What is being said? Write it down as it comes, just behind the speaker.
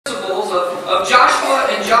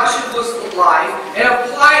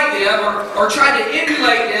or try to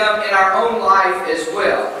emulate them in our own life as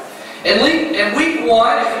well. In week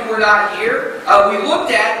 1, if you were not here, we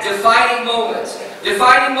looked at defining moments.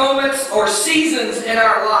 Defining moments or seasons in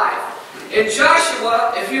our life. And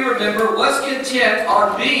Joshua, if you remember, was content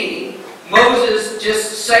on being Moses'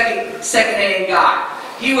 just second-hand guy.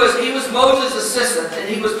 He was Moses' assistant, and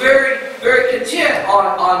he was very, very content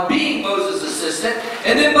on being Moses' assistant.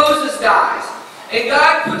 And then Moses dies. And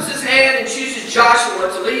God puts his hand and chooses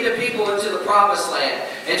Joshua to lead the people into the promised land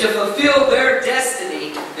and to fulfill their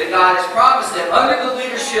destiny that God has promised them under the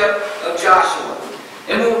leadership of Joshua.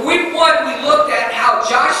 And in week 1, we looked at how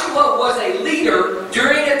Joshua was a leader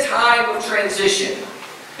during a time of transition.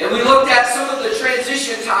 And we looked at some of the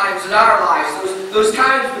transition times in our lives, those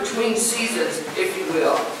times between seasons, if you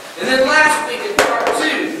will. And then last week in part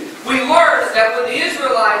 2, we learned that when the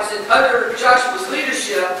Israelites, under Joshua's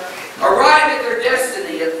leadership, arrived at their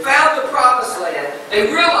destiny and found the promised land, they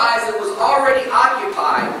realized it was already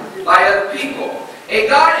occupied by other people. And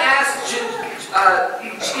God asked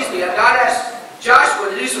Joshua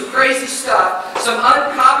to do some crazy stuff, some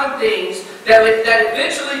uncommon things that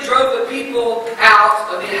eventually drove the people out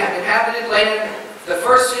of the inhabited land. The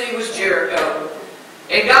first city was Jericho.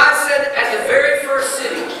 And God said at the very first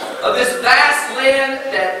city of this vast land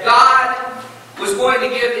that God was going to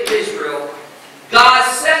give to Israel, God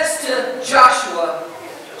says to Joshua,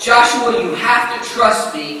 Joshua, you have to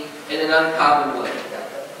trust me in an uncommon way.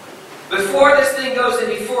 Before this thing goes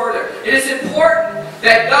any further, it is important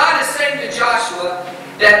that God is saying to Joshua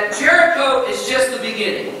that Jericho is just the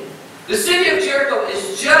beginning. The city of Jericho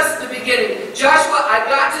is just the beginning. Joshua, I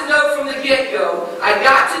got to know from the get-go. I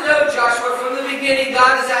got to know Joshua from the beginning.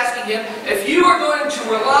 God is asking him, if you are going to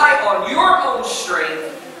rely on your own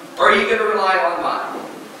strength, or are you going to rely on mine?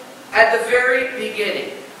 At the very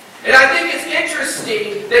beginning. And I think it's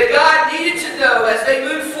interesting that God needed to know as they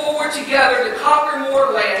moved forward together to conquer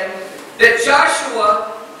more land, that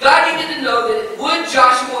God needed to know that would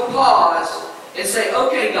Joshua pause and say,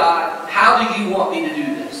 okay God, how do you want me to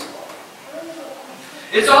do this?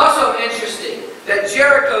 It's also interesting that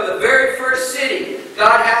Jericho, the very first city,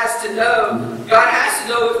 God has to know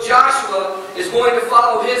if Joshua is going to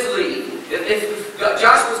follow his lead. If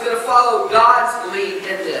Joshua is going to follow God's lead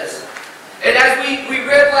in this. And as we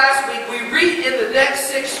read last week, we read in the next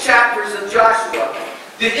 6 chapters of Joshua,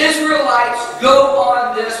 the Israelites go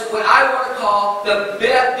on this, what I want to call the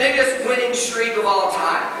biggest winning streak of all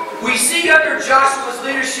time. We see under Joshua's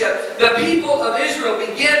leadership, the people of Israel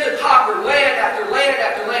begin to conquer land after land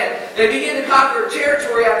after land. They begin to conquer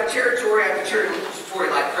territory after territory after territory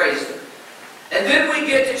like crazy. And then we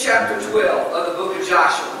get to chapter 12 of the book of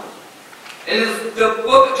Joshua. And in the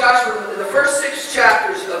book of Joshua, in the first 6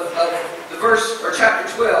 chapters of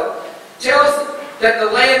chapter 12, tells that the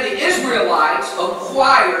land the Israelites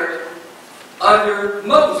acquired under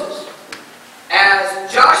Moses,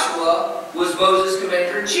 as Joshua was Moses'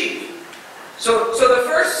 commander-in-chief. So the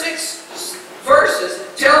first 6 verses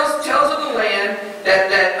tells of the land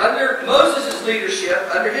that under Moses' leadership,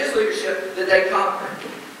 under his leadership, that they conquered.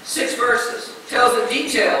 6 verses tells the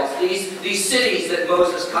details, these cities that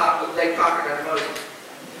Moses conquered, they conquered under Moses.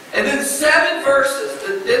 And then 7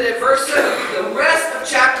 verses, then at verse 7, the rest of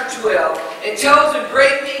chapter 12, it tells in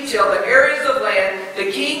great detail the areas of land,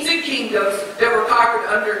 the kings and kingdoms that were conquered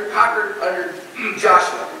under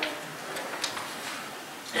Joshua.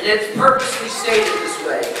 And it's purposely stated this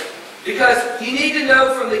way, because you need to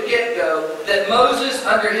know from the get-go that Moses,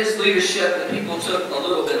 under his leadership, the people took a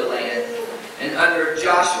little bit of land, and under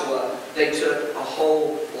Joshua, they took a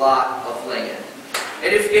whole lot of land.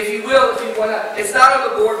 And if you will, if you want to, it's not on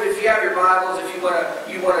the board, but if you have your Bibles, if you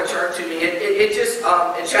want to turn to me, it just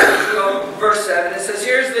in chapter 12, verse 7, it says,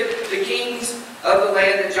 "Here's the kings of the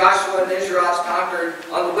land that Joshua and the Israelites conquered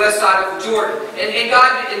on the west side of the Jordan."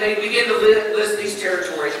 And they begin to list these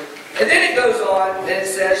territories. And then it goes on, and it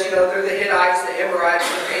says, they're the Hittites, the Amorites,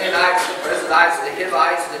 the Canaanites, the Perizzites, the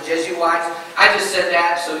Hivites, the Jebusites. I just said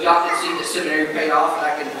that so y'all can see the seminary paid off, and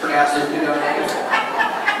I can pronounce those names.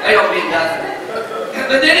 They don't mean nothing.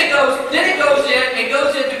 But then it goes in,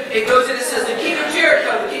 it says the king of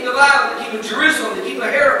Jericho, the king of Ai, the king of Jerusalem, the king of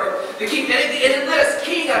Hebron, and it lists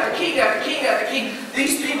king after king after king after king.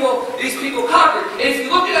 These people conquered. And if you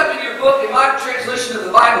look it up in your book, in my translation of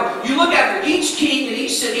the Bible, you look after each king in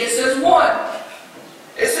each city, it says 1.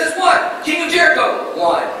 It says 1. King of Jericho,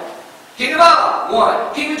 1. King of Ai,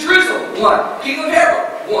 1. King of Jerusalem, 1. King of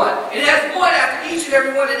Hebron, 1. It has 1 after each and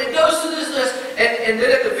every one, and it goes to this list. And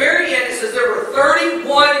then at the very end, it says there were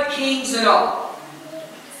 31 kings in all.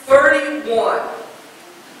 31.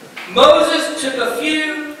 Moses took a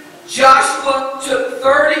few. Joshua took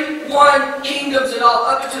 31. won kingdoms and all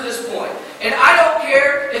up to this point. And I don't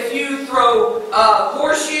care if you throw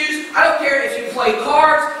horseshoes. I don't care if you play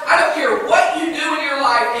cards. I don't care what you do in your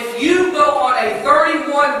life. If you go on a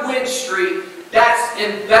 31 win streak, that's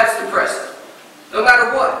depressing. No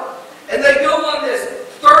matter what. And they go on this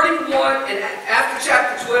 31, and after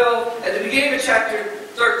chapter 12, at the beginning of chapter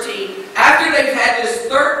 13, after they've had this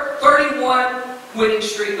 31 winning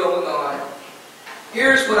streak going on,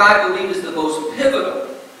 here's what I believe is the most pivotal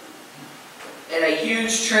and a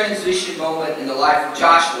huge transition moment in the life of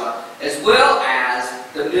Joshua, as well as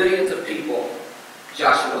the millions of people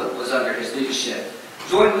Joshua was under his leadership.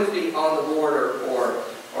 Join with me on the board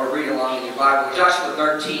or read along in your Bible. Joshua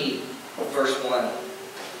 13, verse 1.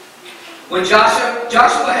 When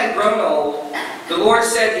Joshua had grown old, the Lord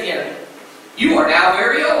said to him, "You are now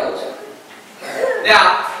very old."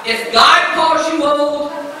 Now, if God calls you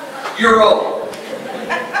old, you're old.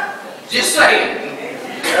 Just saying.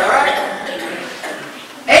 Alright?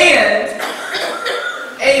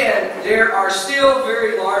 And there are still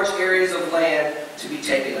very large areas of land to be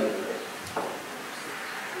taken over.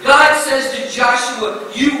 God says to Joshua,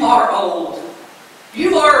 "You are old.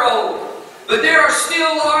 You are old. But there are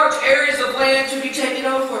still large areas of land to be taken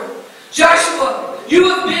over. Joshua, you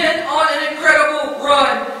have been on an incredible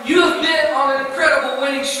run. You have been on an incredible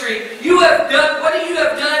winning streak. You have done what you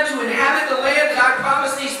have done to inhabit the land that I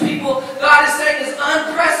promised these people. God is saying is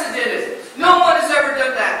unprecedented. No one has ever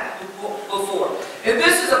done that before. And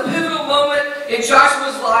this is a pivotal moment in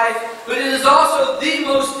Joshua's life, but it is also the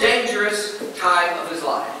most dangerous time of his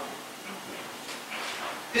life.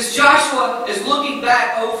 Because Joshua is looking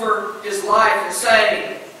back over his life and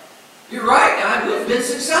saying, "You're right, God, we've been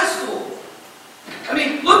successful. I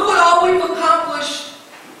mean, look what all we've accomplished.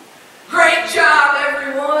 Great job,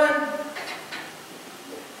 everyone."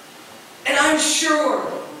 And I'm sure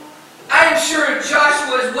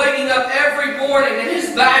Joshua is waking up every morning and his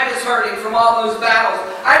back is hurting from all those battles.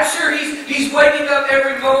 I'm sure he's waking up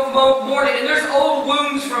every morning and there's old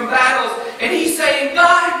wounds from battles. And he's saying,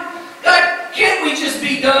 God, can't we just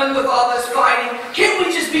be done with all this fighting? Can't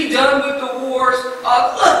we just be done with the wars? Look,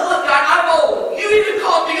 God, I'm old. You even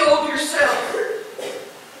called me old yourself.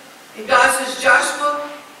 And God says, "Joshua,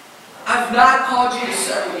 I've not called you to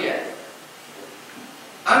settle yet.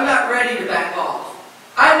 I'm not ready to back off.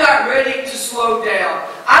 I'm not ready to slow down.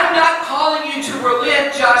 I'm not calling you to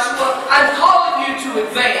relent, Joshua. I'm calling you to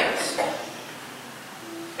advance."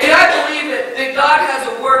 And I believe that God has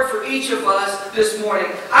a word for each of us this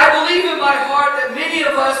morning. I believe in my heart that many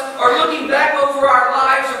of us are looking back over our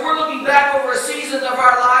lives, or we're looking back over a season of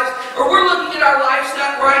our lives, or we're looking at our lives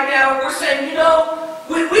not right now, and we're saying,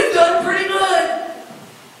 we've done pretty good.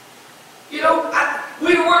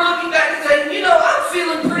 We're looking back and saying, I'm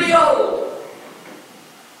feeling pretty old.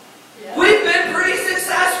 Yeah. We've been pretty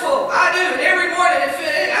successful. I do. And every morning I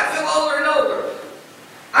feel older and older.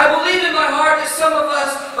 I believe in my heart that some of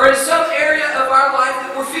us are in some area of our life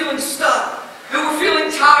that we're feeling stuck, that we're feeling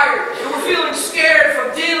tired, that we're feeling scared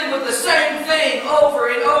from dealing with the same thing over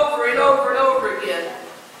and over and over and over again.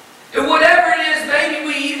 And whatever it is, maybe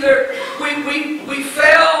we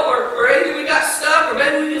fail, or maybe we got stuck, or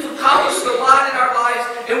maybe we've accomplished a lot in our lives,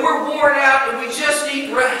 and we're worn out, and we just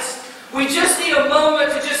need rest. We just need a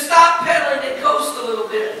moment to just stop pedaling and coast a little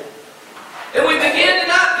bit. And we begin to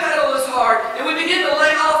not pedal as hard, and we begin to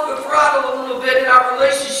lay off the throttle a little bit in our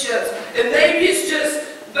relationships. And maybe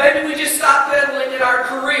we just stop pedaling in our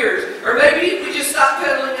careers, or maybe we just stop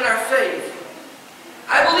pedaling in our faith.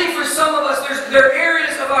 I believe for some of us, there are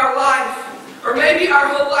areas of our life, or maybe our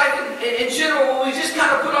whole life in general, when we just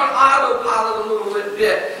kind of put on autopilot a little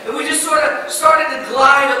bit, and we just sort of started to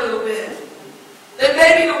glide a little bit. And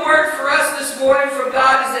maybe the word for us this morning from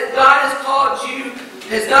God is that God has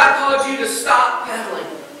not called you to stop pedaling.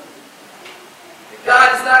 God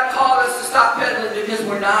has not called us to stop pedaling because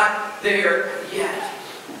we're not there yet.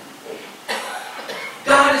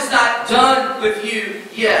 God is not done with you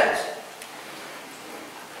yet.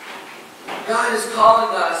 God is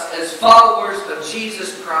calling us as followers of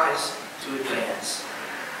Jesus Christ to advance.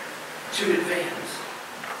 To advance.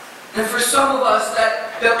 And for some of us,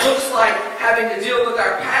 that looks like having to deal with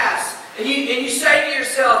our past. And you say to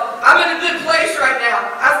yourself, I'm in a good place right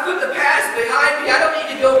now. I've put the past behind me. I don't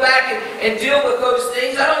need to go back and deal with those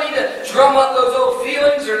things. I don't need to drum up those old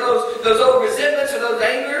feelings or those old resentments or those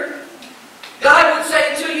anger. God would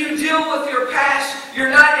say until you deal with your past,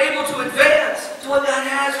 you're not able to advance to what God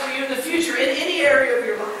has for you in the future in any area of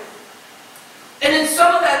your life. And in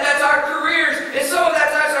some of that's our careers, and some of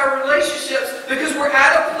that's our relationships, because we're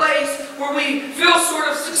at a place where we feel sort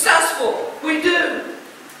of successful. We do.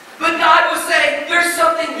 But God was saying there's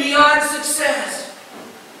something beyond success.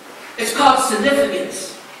 called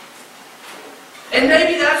significance. And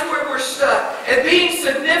maybe that's where we're stuck. And being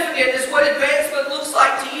significant is what advancement looks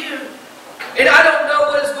like to you. And I don't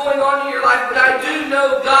know what is going on in your life, but I do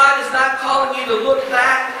know God is not calling you to look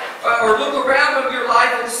back or look around in your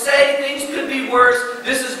life and say things could be worse,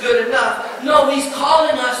 this is good enough. No, He's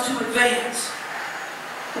calling us to advance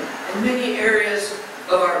in many areas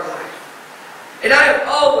of our life. And I have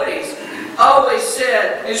always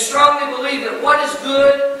said and strongly believe that what is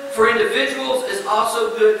good for individuals is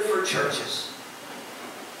also good for churches.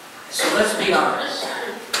 So let's be honest.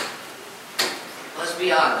 Let's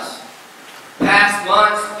be honest. Past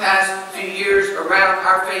months, past few years around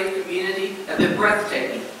our faith community have been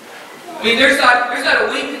breathtaking. I mean, there's not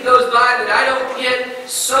a week that goes by that I don't get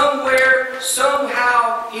somewhere,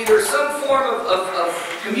 somehow, either some form of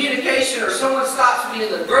communication or someone stops me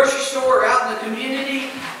in the grocery store or out in the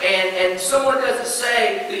community and someone doesn't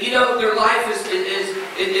say that, you know, their life is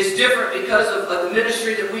different because of the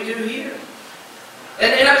ministry that we do here.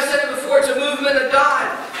 And I've said it before, it's a movement of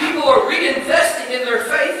God. People are reinvesting in their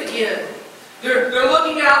faith again. They're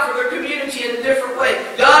looking out for their community in a different way.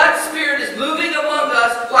 God's Spirit is moving among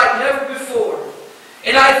us like never before.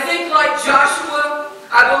 And I think like Joshua,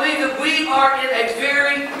 I believe that we are in a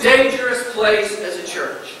very dangerous place as a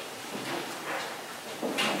church.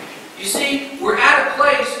 You see, we're at a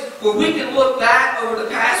place where we can look back over the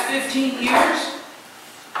past 15 years.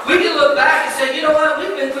 We can look back and say, you know what,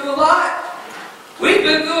 we've been through a lot. We've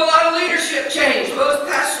been through a lot of leadership change, both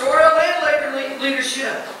pastoral and labor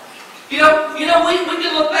leadership. You know, we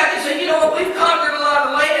can look back and say, you know what, we've conquered a lot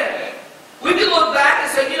of land. We can look back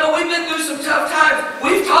and say, you know, we've been through some tough times.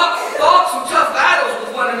 We've fought some tough battles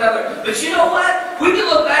with one another. But you know what? We can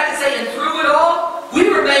look back and say, and through it all, we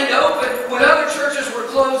remained open when other churches were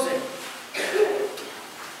closing.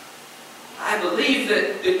 I believe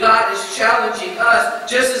that God is challenging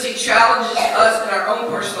us, just as He challenges us in our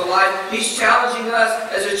own personal life. He's challenging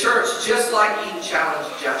us as a church, just like He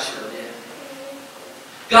challenged Joshua did.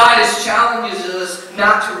 God is challenging us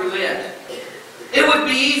not to relent. It would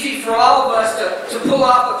be easy for all of us to pull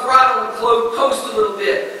off the throttle and coast a little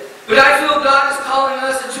bit. But I feel God is calling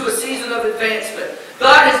us into a season of advancement.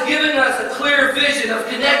 God has given us a clear vision of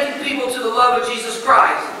connecting people to the love of Jesus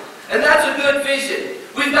Christ. And that's a good vision.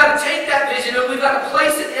 We've got to take that vision and we've got to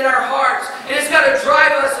place it in our hearts. And it's got to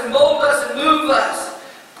drive us and mold us and move us.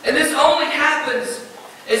 And this only happens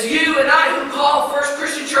as you and I, who call First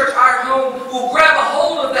Christian Church our home, will grab a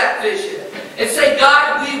hold of that vision and say,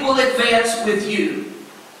 God, we will advance with you.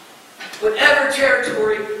 Whatever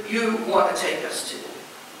territory you want to take us to.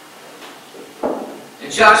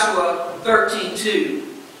 In Joshua 13:2,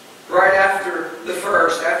 right after the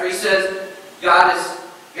first, after he says, God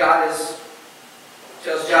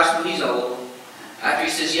tells Joshua he's old. After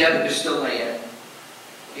he says, yeah, but there's still land.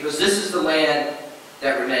 He goes, this is the land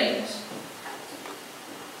that remains.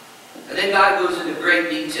 And then God goes into great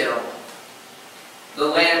detail. The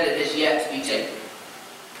land that is yet to be taken.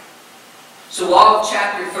 So all of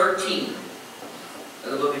chapter 13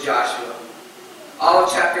 of the book of Joshua, all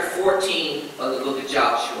of chapter 14 of the book of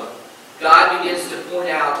Joshua, God begins to point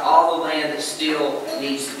out all the land that still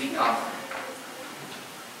needs to be conquered.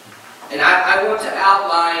 And I want to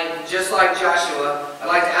outline, just like Joshua, I'd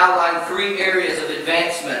like to outline 3 areas of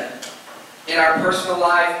advancement in our personal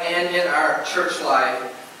life and in our church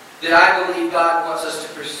life that I believe God wants us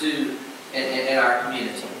to pursue in our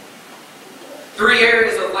community. 3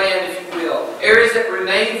 areas of land, if you will. Areas that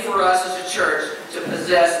remain for us as a church to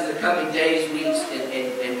possess in the coming days, weeks,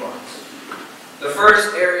 and months. The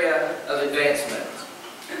first area of advancement.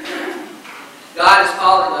 God is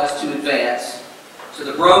calling us to advance to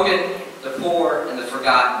the broken, the poor, and the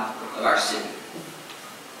forgotten of our city.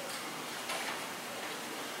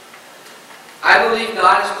 I believe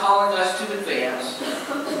God is calling us to advance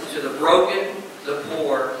to the broken, the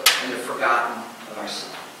poor, and the forgotten of our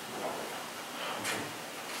city.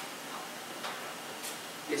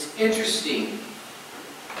 It's interesting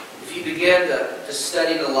if you begin to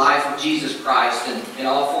study the life of Jesus Christ in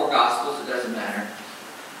all 4 Gospels, it doesn't matter.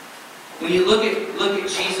 When you look at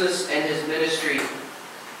Jesus and His ministry,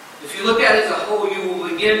 if you look at it as a whole, you will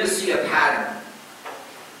begin to see a pattern.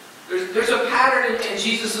 There's a pattern in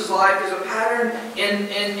Jesus' life. There's a pattern in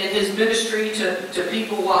His ministry to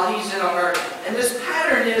people while He's in on earth. And this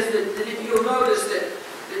pattern is that if you'll notice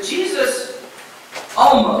that Jesus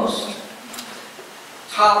almost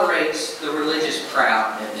tolerates the religious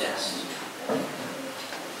crowd at best.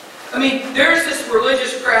 I mean, there's this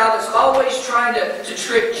religious crowd that's always trying to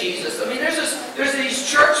trick Jesus. I mean, there's these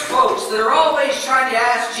church folks that are always trying to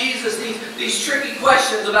ask Jesus these tricky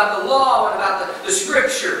questions about the law and about the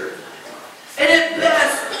Scripture. And at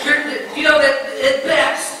best,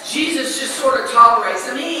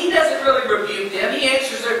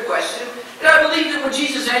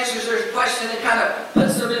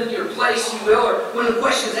 you will, or when the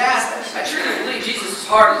question is asked, I truly believe Jesus'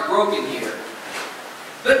 heart is broken here.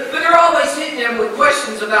 But they're always hitting him with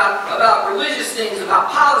questions about religious things, about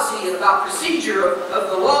policy, and about procedure of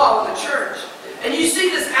the law of the church. And you see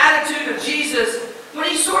this attitude of Jesus when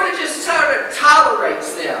he sort of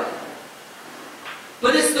tolerates them.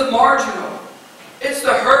 But it's the marginal. It's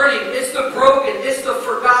the hurting. It's the broken. It's the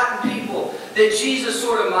forgotten people that Jesus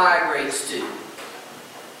sort of migrates to.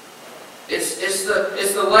 It's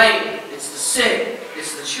the lame. It's the sick.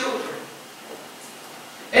 It's the children.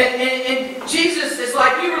 And Jesus is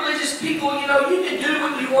like, you religious people, you can do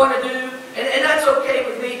what you want to do, and that's okay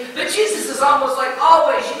with me. But Jesus is almost like,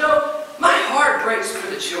 always, my heart breaks for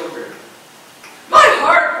the children. My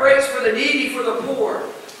heart breaks for the needy, for the poor.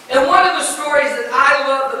 And one of the stories that I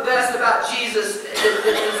love the best about Jesus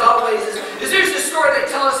is there's this story they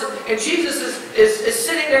tell us, and Jesus is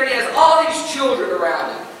sitting there and he has all these children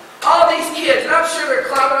around him. All these kids, and I'm sure they're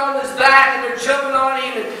climbing on his back and they're jumping on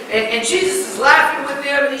him, and Jesus is laughing with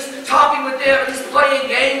them, and he's talking with them, and he's playing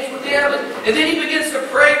games with them, and then he begins to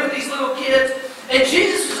pray with these little kids. And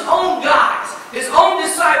Jesus' own guys, his own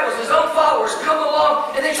disciples, his own followers come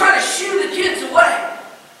along, and they try to shoo the kids away.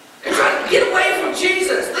 They try to get away from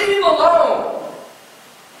Jesus. Leave him alone.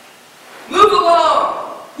 Move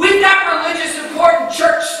along. We've got religious, important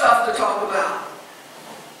church stuff to talk about.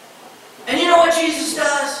 And you know what Jesus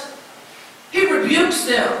does? He rebukes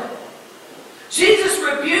them. Jesus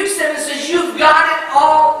rebukes them and says, you've got it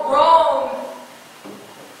all wrong.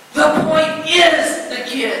 The point is the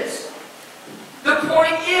kids. The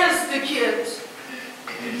point is the kids.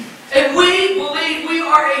 And we believe we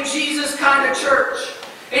are a Jesus kind of church.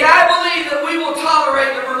 And I believe that we will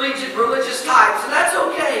tolerate the religious types, and that's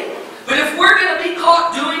okay. But if we're going to be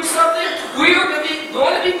caught doing something, we are going to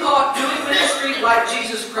be caught doing ministry like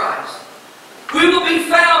Jesus Christ. We will be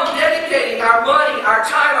found dedicating our money, our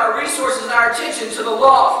time, our resources, and our attention to the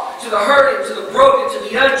lost, to the hurting, to the broken, to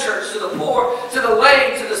the unchurched, to the poor, to the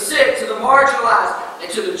lame, to the sick, to the marginalized, and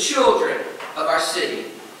to the children of our city.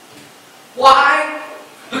 Why?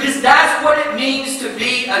 Because that's what it means to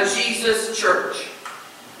be a Jesus church.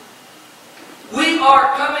 We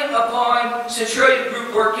are coming upon Centralia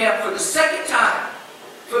Group Work Camp for the second time.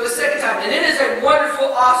 And it is a wonderful,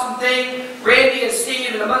 awesome thing. Randy and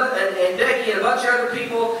Steve and Becky and a bunch of other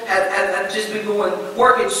people have just been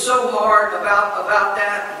working so hard about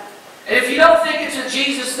that. And if you don't think it's a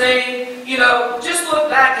Jesus thing, just look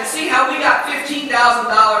back and see how we got $15,000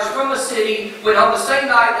 from the city when on the same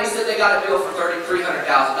night they said they got a bill for $300,000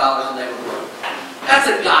 and they were broke. That's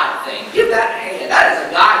a God thing. Give that a hand. That is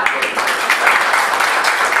a God thing.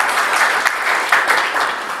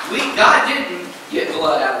 God didn't get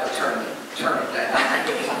blood out of a turnip that night.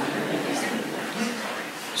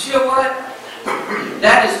 But you know what?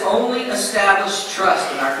 That has only established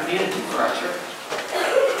trust in our community for our church.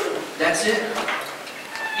 That's it.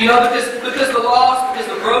 Because the lost, because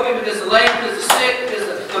the broken, because the lame, because the sick, because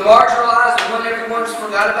the marginalized, the one everyone's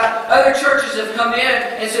forgot about, other churches have come in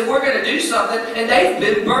and said, we're going to do something, and they've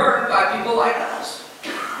been burned by people like us.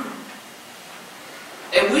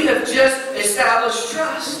 And we have just established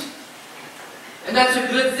trust. And that's a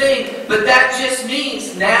good thing, but that just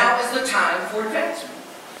means now is the time for advancement.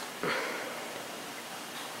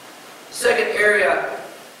 Second area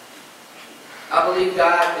I believe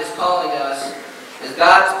God is calling us is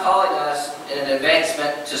God's calling us in an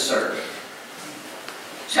advancement to serve.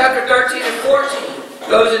 Chapter 13 and 14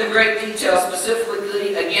 goes into great detail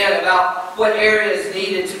specifically again about what areas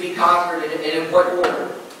needed to be conquered and in what order.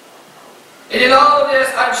 And in all of this,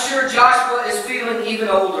 I'm sure Joshua is feeling even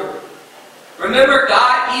older. Remember,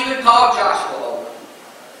 God even called Joshua older.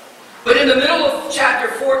 But in the middle of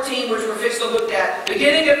chapter 14, which we're fixed to look at,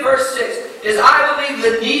 beginning at verse 6, is, I believe,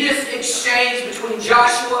 the neatest exchange between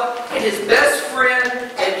Joshua and his best friend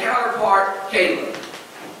and counterpart, Caleb.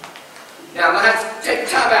 Now, I'm going to have to take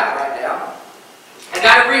time out right now. I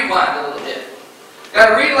got to rewind a little bit. Got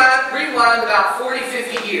to rewind about 40,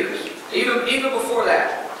 50 years, even before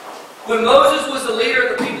that. When Moses was the leader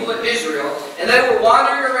of the people of Israel, and they were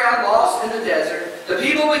wandering around lost in the desert, the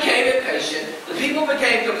people became impatient. The people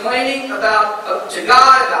became complaining to God,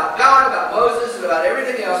 about Moses, and about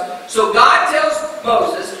everything else. So God tells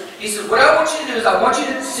Moses, He says, what I want you to do is I want you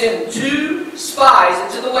to send 2 spies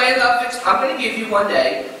into the land I'm going to give you one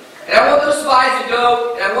day. And I want those spies to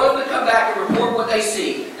go, and I want them to come back and report what they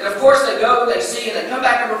see. And of course they go, they see, and they come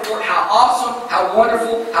back and report how awesome, how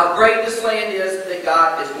wonderful, how great this land is that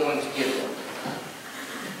God is going to give them.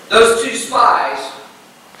 Those 2 spies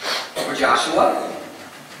were Joshua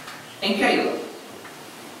and Caleb.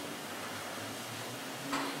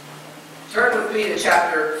 Turn with me to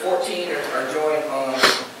chapter 14 or join on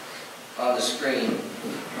on the screen.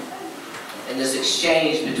 And this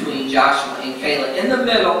exchange between Joshua and Caleb. In the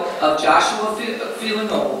middle of Joshua feeling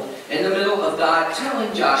old. In the middle of God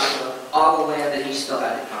telling Joshua all the land that he still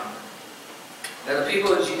had to conquer. Now the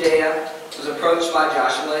people of Judea was approached by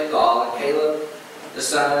Joshua at Gaul, and Caleb, the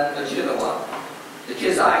son of Jephthah, the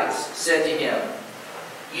Kenites, said to him,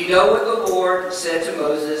 "You know what the Lord said to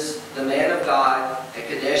Moses, the man of God, at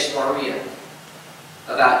Kadesh Barnea,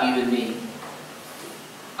 about you and me.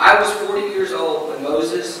 I was 40 years old when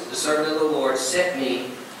Moses, the servant of the Lord, sent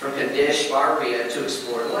me from Kadesh Barnea to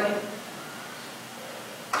explore the land."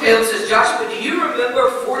 Caleb says, "Joshua, do you remember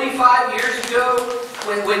 45 years ago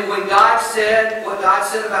when God said what God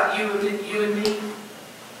said about you and me?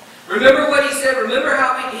 Remember what he said? Remember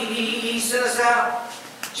how he sent us out?"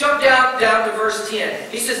 Jump down to verse 10.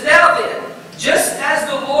 He says, "Now then, just as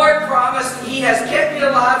the Lord promised, he has kept me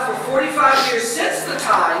alive for 45 years since the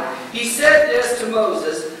time he said this to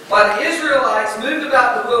Moses, while the Israelites moved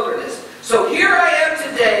about the wilderness. So here I am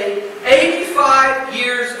today, 85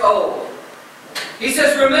 years old." He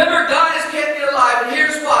says, "Remember, God has kept me alive, and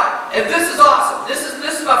here's why." And this is awesome. This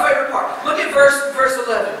is my favorite part. Look at verse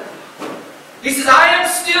 11. He says, "I am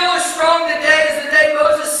still as strong today as the day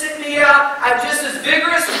Moses sent me out. I'm just as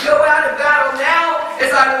vigorous to go out and battle now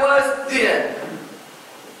as I was then."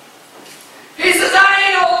 He says, "I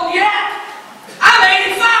ain't old yet. I'm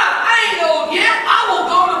 85. I ain't old yet. I will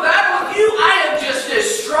go to battle with you. I am just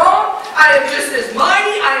as strong. I am just as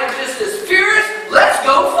mighty. I am just as fierce. Let's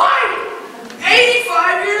go fight."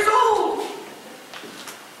 85 years old.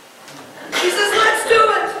 He says, "Let's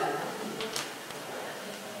do it."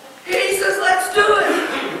 He says, "Let's do it."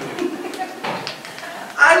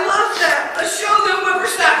 I love that. Let's show them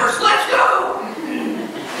whippersnappers. Let's go.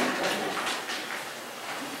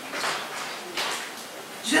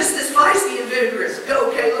 Just as feisty and vigorous.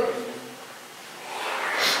 Go, Caleb.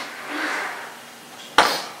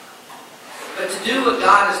 But to do what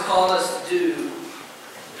God has called us to do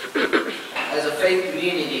as a faith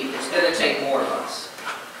community, it's going to take more of us.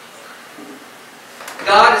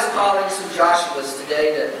 God is calling some Joshuas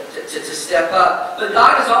today to step up. But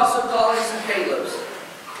God is also calling some Calebs.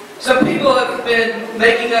 Some people have been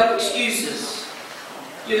making up excuses.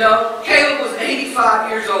 You know, Caleb was 85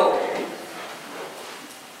 years old.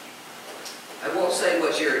 I won't say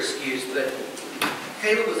what's your excuse, but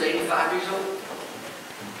Caleb was 85 years old.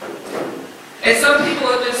 And some people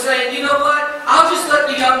have been saying, "You know what? I'll just let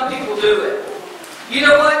the young people do it." You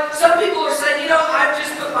know what? Some people are saying, "I've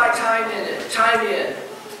just put my time in.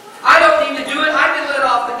 I don't need to do it. I can let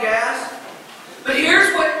off the gas." But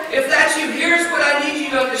if that's you, here's what I need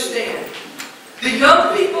you to understand. The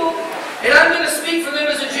young people, and I'm going to speak for them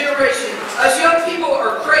as a generation, us young people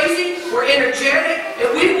are crazy, we're energetic,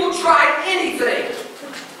 and we will try anything.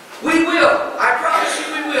 We will. I promise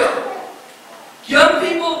you we will. Young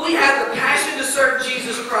people, we have the passion to serve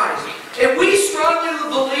Jesus Christ. And we strongly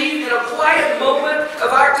believe in a quiet moment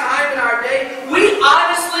of our time and our day, we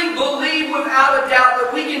honestly believe without a doubt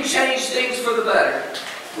that we can change things for the better.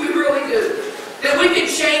 We really do. That we can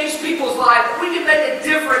change people's lives. That we can make a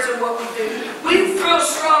difference in what we do. We feel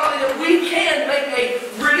strongly that we can make a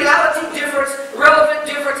reality difference, relevant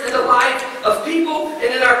difference in the life of people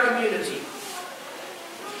and in our community.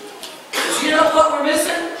 But you know what we're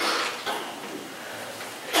missing?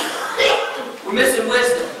 We're missing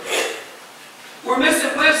wisdom. We're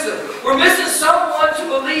missing wisdom. We're missing someone to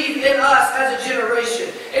believe in us as a generation.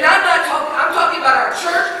 And I'm talking about our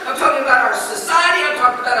church, I'm talking about our society, I'm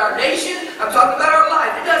talking about our nation, I'm talking about our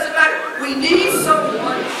life. It doesn't matter. We need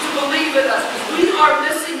someone to believe in us because we are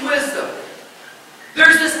missing wisdom.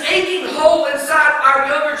 There's this aching hole inside our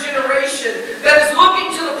younger generation that is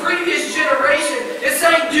looking to the previous generation and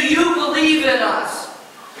saying, "Do you believe in us?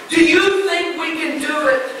 Do you think we can do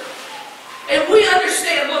it?" And we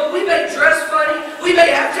understand, look, we may dress funny, we may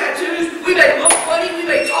have tattoos, we may look funny, we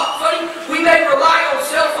may talk funny, we may rely on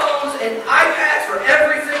cell phones and iPads for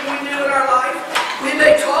everything we do in our life. We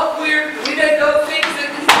may talk weird, we may know things that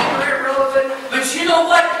we think are irrelevant, but you know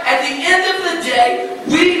what? At the end of the day,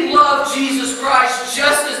 we love Jesus Christ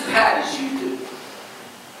just as bad as you do.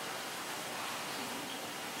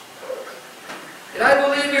 And I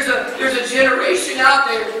believe there's a generation out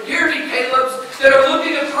there, hear me, Caleb's, that are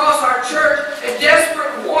looking across our church and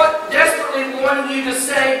desperately wanting you to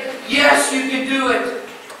say, "Yes, you can do it.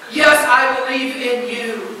 Yes, I believe in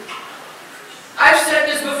you." I've said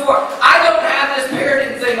this before. I don't have this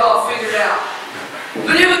parenting thing all figured out.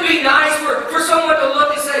 But it would be nice for someone to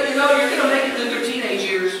look and say, "You're going to make it through your teenage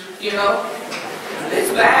years,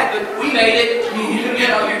 It's bad, but we made it.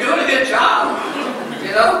 You're doing a good job,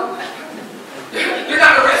 You're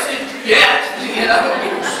not arrested yet,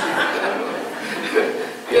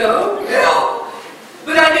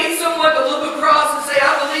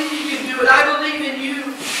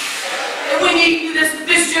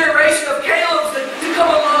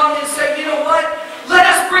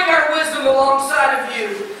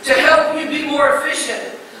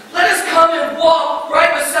 Let us come and walk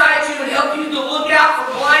right beside you and help you to look out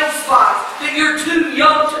for blind spots that you're too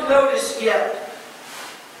young to notice yet.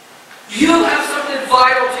 You have something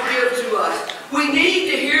vital to give to us. We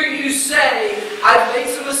need to hear you say, I've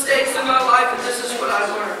made some mistakes in my life and this is what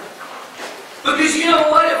I've learned. Because you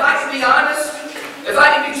know what? If I can be honest, if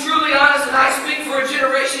I can be truly honest, and I speak for a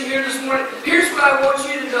generation here this morning, here's what I want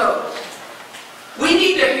you to know. We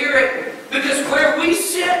need to hear it because where we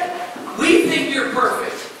sit, we think you're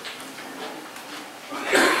perfect.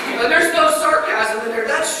 And there's no sarcasm in there.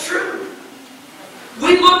 That's true.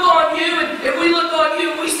 We look on you, and we look on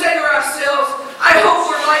you, and we say to ourselves, I hope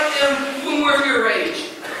we're like them when we're your age.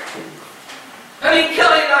 I mean,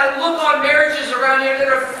 Kelly and I look on marriages around here that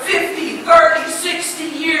are 50, 30, 60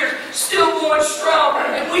 years, still going strong,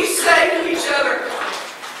 and we say to each other,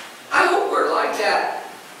 I hope we're like that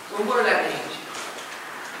when we're that age.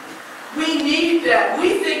 We need that.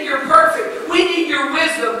 We think you're perfect. We need your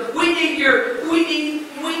wisdom.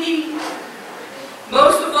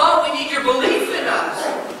 Most of all, we need your belief in us.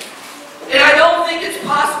 And I don't think it's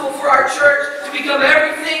possible for our church to become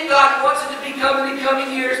everything God wants it to become in the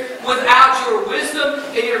coming years without your wisdom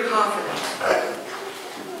and your confidence.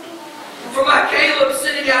 For my Caleb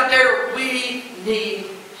sitting out there, we need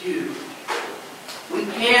you. We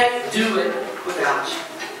can't do it without you.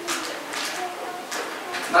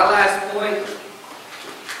 My last point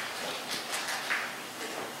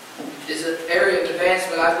is an area of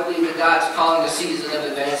advancement. I believe that God's calling a season of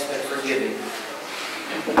advancement for giving.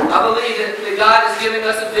 I believe that God is giving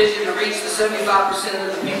us a vision to reach the 75%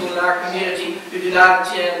 of the people in our community who do not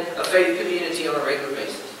attend a faith community on a regular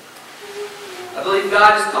basis. I believe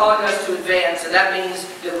God is calling us to advance, and that means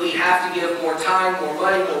that we have to give more time, more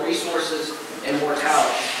money, more resources, and more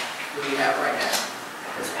talent than we have right now.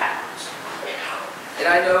 It's backwards. And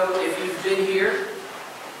I know if you've been here,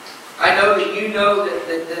 I know that you know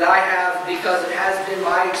that I have, because it has been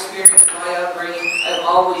my experience, my upbringing. I've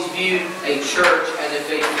always viewed a church as a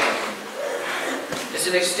faith family. It's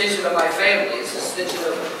an extension of my family. It's an extension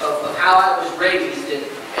of how I was raised.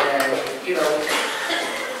 And you know,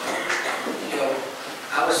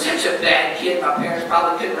 I was such a bad kid. My parents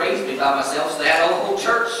probably couldn't raise me by myself, so they had a whole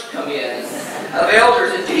church come in of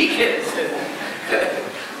elders and deacons.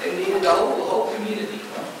 They needed the whole community.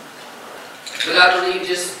 But I believe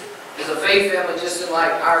just as a faith family, just in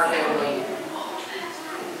like our family,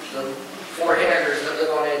 the 4 Henegars that live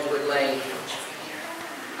on Edgewood Lane,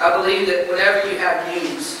 I believe that whenever you have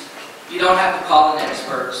needs, you don't have to call in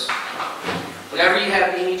experts. Whenever you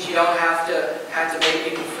have needs, you don't have to make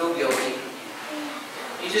people feel guilty.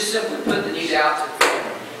 You just simply put the need out to the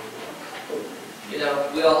family. You know,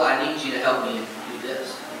 Will, I need you to help me do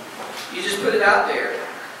this. You just put it out there.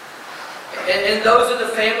 And those in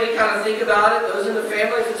the family kind of think about it. Those in the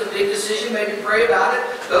family, if it's a big decision, maybe pray about it.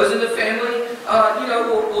 Those in the family,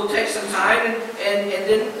 will take some time and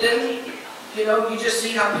then you just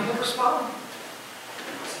see how people respond.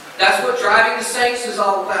 That's what driving the saints is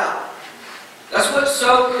all about. That's what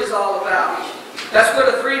soak is all about. That's what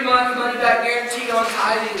a 3-month money-back guarantee on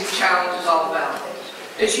tithing challenge is all about.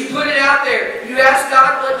 Is you put it out there. You ask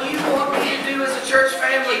God, what do you want me to do as a church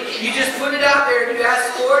family? You just put it out there and you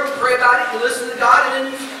ask the Lord, you pray about it, you listen to God,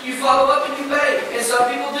 and then you follow up and you pay. And some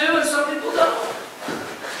people do and some people don't.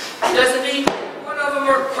 It doesn't mean one of them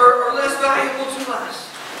are less valuable to us.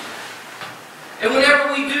 And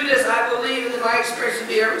whenever we do this, I believe, and in my experience would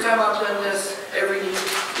be every time I've done this, every need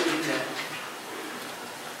will be met.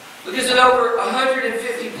 Because in over 150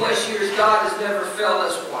 plus years, God has never failed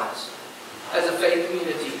us once as a faith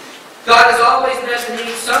community. God has always met the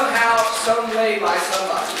need somehow, some way, by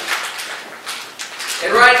somebody.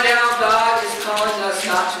 And right now, God is calling us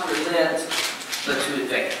not to relent, but to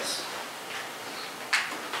advance.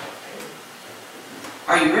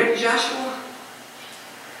 Are you ready, Joshua?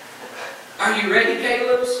 Are you ready,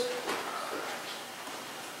 Caleb's?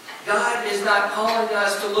 God is not calling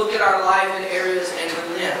us to look at our life in areas and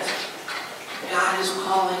relent. God is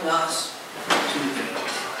calling us to advance.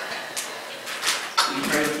 We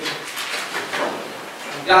pray.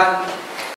 God,